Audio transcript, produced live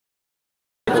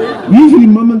Usually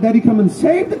mom and daddy come and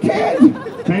save the kid.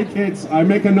 Hey kids, I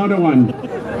make another one.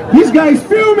 This guy's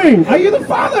filming. Are you the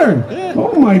father?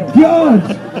 Oh my God.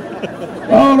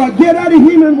 All right, get out of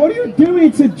here, man. What are you doing?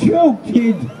 It's a joke,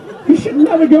 kid. You should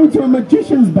never go into a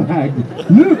magician's bag.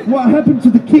 Look what happened to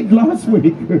the kid last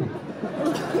week.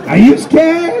 Are you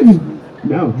scared?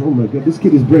 No. Oh my God, this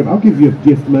kid is brave. I'll give you a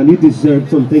gift, man. You deserve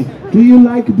something. Do you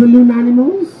like balloon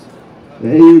animals?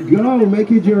 There you go.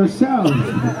 Make it yourself.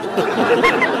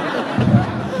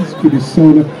 This kid is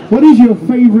so nice. What is your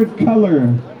favorite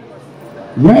color?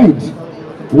 Red.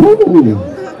 Ooh.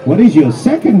 What is your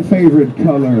second favorite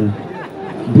color?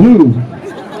 Blue.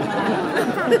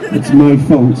 It's my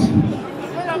fault.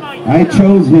 I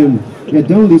chose him. Yeah,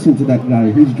 don't listen to that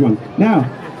guy. He's drunk. Now,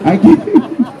 I give you...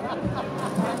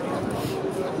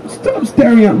 Stop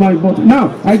staring at my bottle.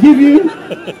 Now, I give you...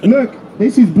 Look,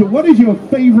 this is blue. What is your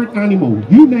favorite animal?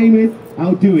 You name it,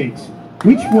 I'll do it.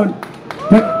 Which one?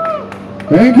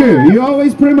 Thank you. You're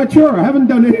always premature. I haven't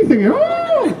done anything.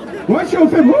 Oh! What's your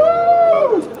favorite?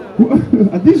 Oh!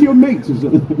 Are these your mates or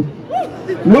something?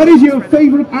 What is your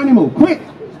favorite animal? Quick!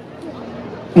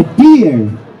 A deer.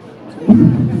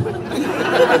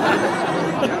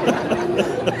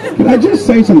 Can I just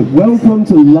say something? Welcome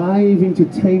to live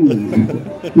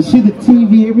entertainment. You see the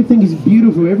TV, everything is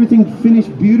beautiful, everything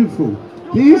finished beautiful.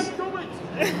 This?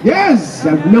 Yes!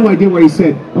 I have no idea what he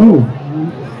said. Oh.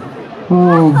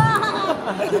 Oh.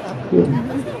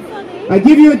 I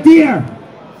give you a deer.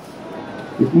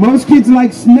 Most kids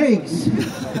like snakes.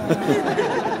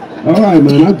 All right,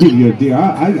 man, I'll give you a deer.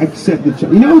 I accept the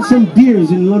challenge. You know, some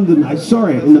deers in London, I saw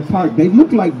it in the park. They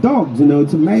look like dogs, you know,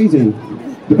 it's amazing.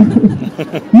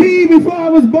 Me before I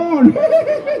was born.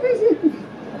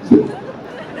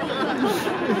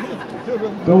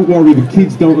 Don't worry, the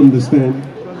kids don't understand.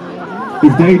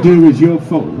 If they do, it's your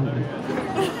fault.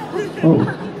 Oh.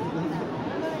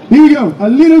 Here we go. A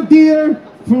little deer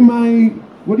for my...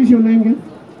 What is your name again?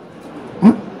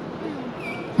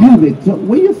 Albert.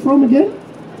 Where are you from again?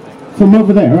 From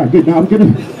over there. All right, good. Now I'm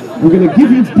gonna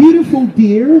give you a beautiful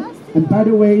deer. And by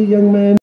the way, young man,